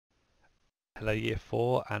Hello Year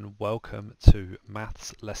 4 and welcome to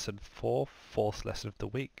Maths Lesson 4, fourth lesson of the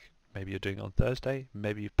week. Maybe you're doing it on Thursday,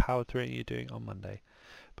 maybe you've powered through it and you're doing it on Monday.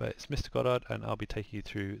 But it's Mr. Goddard and I'll be taking you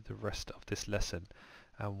through the rest of this lesson.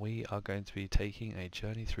 And we are going to be taking a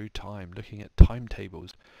journey through time, looking at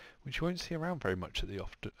timetables, which you won't see around very much at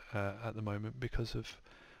the moment because of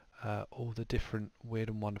all the different weird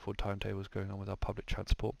and wonderful timetables going on with our public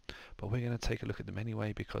transport. But we're going to take a look at them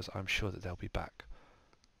anyway because I'm sure that they'll be back.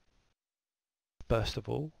 First of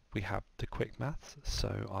all, we have the quick maths,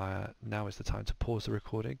 so now is the time to pause the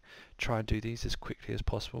recording, try and do these as quickly as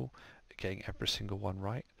possible, getting every single one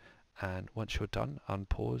right, and once you're done,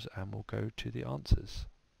 unpause and we'll go to the answers.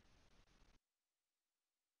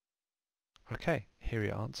 Okay, here are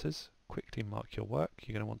your answers. Quickly mark your work.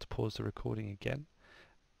 You're going to want to pause the recording again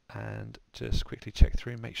and just quickly check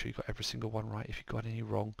through and make sure you got every single one right. If you got any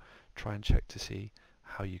wrong, try and check to see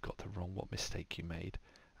how you got them wrong, what mistake you made.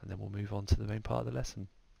 And then we'll move on to the main part of the lesson.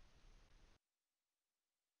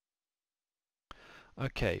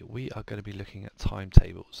 Okay, we are going to be looking at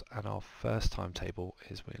timetables, and our first timetable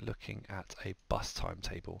is we're looking at a bus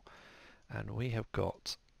timetable, and we have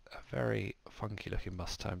got a very funky looking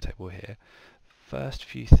bus timetable here. First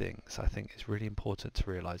few things I think is really important to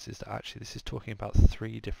realise is that actually this is talking about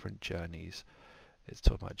three different journeys. It's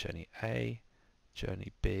talking about journey A,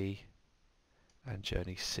 journey B, and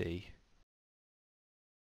journey C.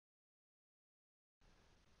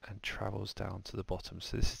 And travels down to the bottom.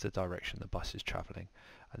 So this is the direction the bus is travelling,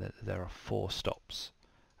 and then there are 4 stops,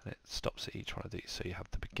 and it stops at each one of these. So you have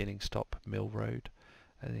the beginning stop, Mill Road,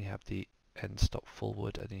 and then you have the end stop,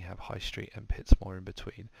 Fulwood, and then you have High Street and Pittsmore in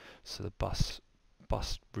between. So the bus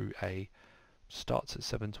route A starts at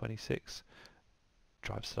 7:26,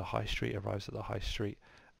 drives to the High Street, arrives at the High Street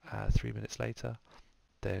 3 minutes later,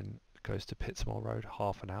 then goes to Pittsmore Road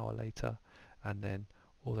half an hour later, and then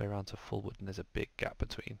all the way around to Fulwood, and there's a big gap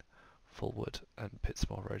between Fulwood and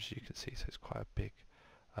Pittsmore Road, as you can see, so it's quite a big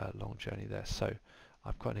long journey there. So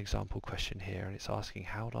I've got an example question here, and it's asking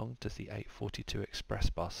how long does the 8:42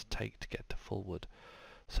 express bus take to get to Fulwood.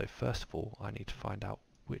 So first of all I need to find out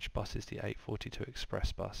which bus is the 8:42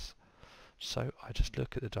 express bus. So I just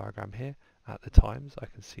look at the diagram here at the times. I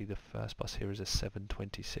can see the first bus here is a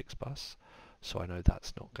 7:26 bus, so I know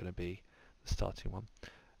that's not going to be the starting one.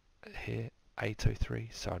 Here 8:03,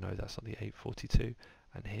 so I know that's not the 8:42,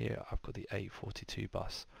 and here I've got the 8:42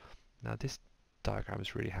 bus. Now this diagram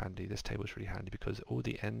is really handy, this table is really handy because all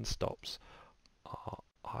the end stops are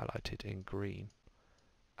highlighted in green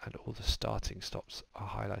and all the starting stops are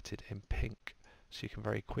highlighted in pink, so you can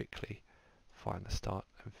very quickly find the start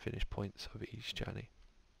and finish points of each journey.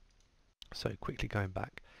 So quickly going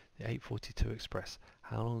back, the 8:42 express,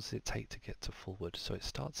 how long does it take to get to Fulwood? So it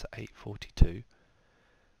starts at 8:42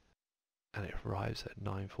 and it arrives at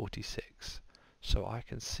 9:46. So I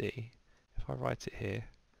can see, if I write it here,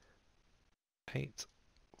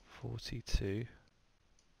 8:42,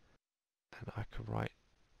 and I can write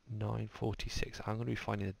 9:46. I'm going to be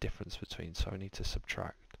finding the difference between, so I need to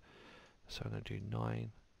subtract. So I'm going to do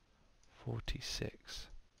 9:46.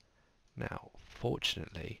 Now,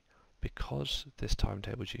 fortunately, because this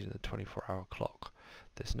timetable is using the 24-hour clock,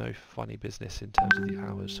 there's no funny business in terms of the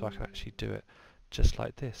hours, so I can actually do it just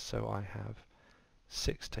like this. So I have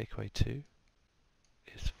 6 take away 2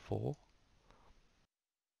 is 4.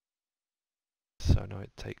 So I know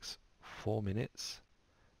it takes 4 minutes,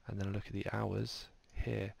 and then I look at the hours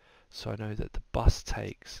here, so I know that the bus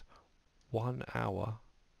takes 1 hour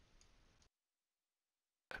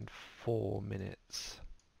and 4 minutes.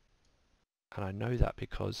 And I know that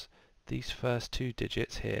because these first 2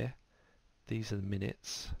 digits here, these are the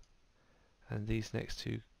minutes, and these next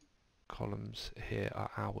 2 columns here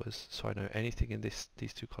are hours, so I know anything in these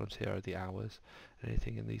 2 columns here are the hours, and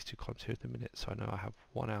anything in these 2 columns here are the minutes, so I know I have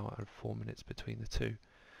 1 hour and 4 minutes between the two.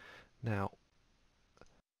 Now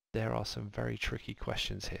there are some very tricky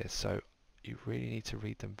questions here, so you really need to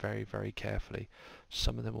read them very, very carefully.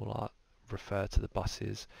 Some of them will refer to the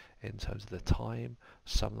buses in terms of the time,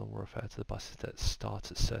 some of them will refer to the buses that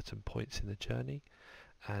start at certain points in the journey,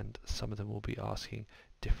 and some of them will be asking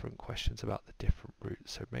different questions about the different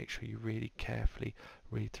routes. So make sure you really carefully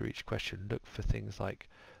read through each question. Look for things like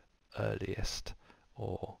earliest,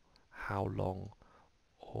 or how long,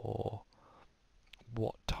 or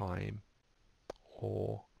what time,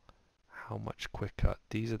 or how much quicker.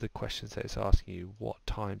 These are the questions that it's asking you. What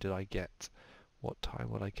time did I get? What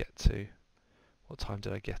time will I get to? What time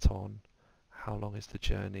did I get on? How long is the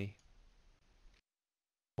journey?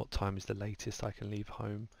 What time is the latest I can leave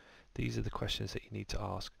home? These are the questions that you need to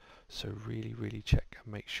ask. So really, really check and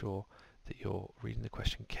make sure that you're reading the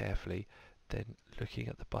question carefully, then looking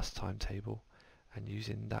at the bus timetable and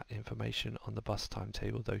using that information on the bus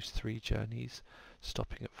timetable, those 3 journeys,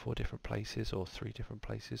 stopping at 4 different places or 3 different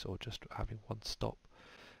places or just having one stop,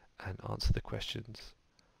 and answer the questions.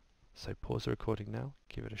 So pause the recording now,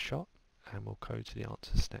 give it a shot, and we'll go to the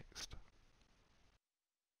answers next.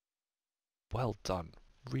 Well done,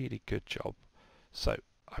 really good job. So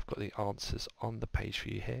I've got the answers on the page for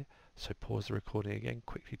you here, so pause the recording again,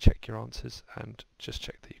 quickly check your answers and just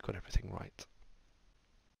check that you've got everything right.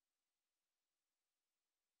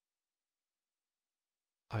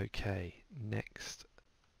 Okay, next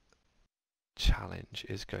challenge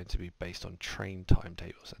is going to be based on train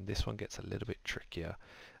timetables, and this one gets a little bit trickier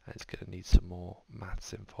and it's going to need some more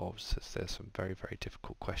maths involved, so there's some very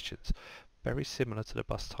difficult questions. Very similar to the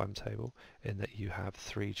bus timetable in that you have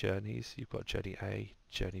 3 journeys. You've got journey A,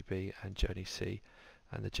 journey B and journey C,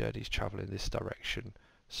 and the journeys travel in this direction,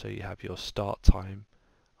 so you have your start time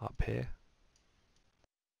up here,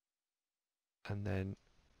 and then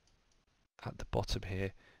at the bottom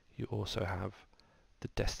here you also have the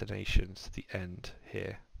destinations, the end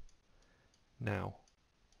here. Now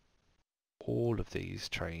all of these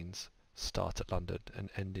trains start at London and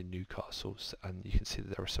end in Newcastle, and you can see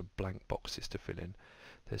that there are some blank boxes to fill in.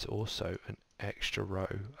 There's also an extra row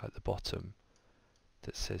at the bottom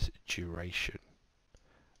that says duration,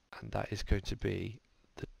 and that is going to be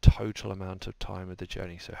the total amount of time of the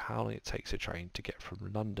journey, so how long it takes a train to get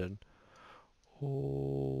from London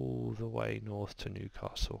all the way north to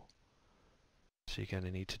Newcastle. So you're going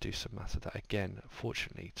to need to do some math of that. Again,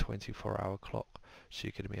 fortunately 24-hour clock, so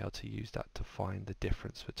you're going to be able to use that to find the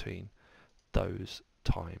difference between those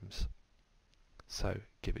times. So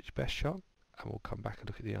give it your best shot and we'll come back and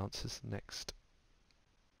look at the answers next.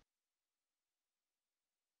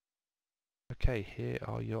 Okay, here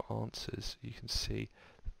are your answers. You can see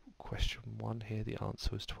question 1 here, the answer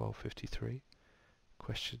was 12:53.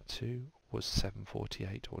 Question 2 was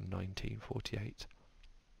 7:48 or 19:48.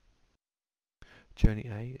 Journey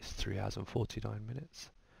A is 3 hours and 49 minutes.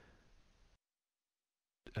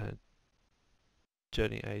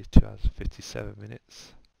 Journey A is 2 hours and 57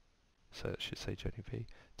 minutes. So it should say journey B.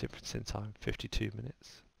 Difference in time, 52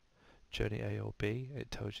 minutes. Journey A or B,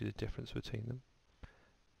 it tells you the difference between them.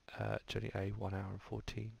 Journey A, 1 hour and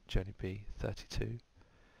 14. Journey B, 32.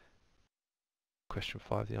 Question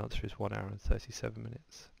 5, the answer is 1 hour and 37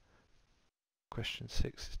 minutes. Question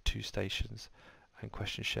 6 is 2 stations. And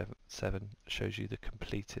question 7 shows you the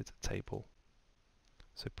completed table.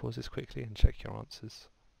 So pause this quickly and check your answers.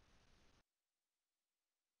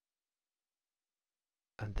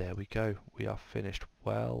 And there we go, we are finished.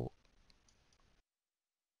 Well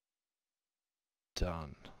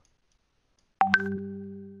done.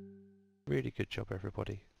 Really good job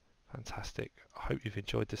everybody, fantastic. I hope you've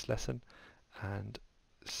enjoyed this lesson and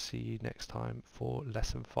see you next time for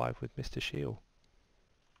lesson 5 with Mr. Shield.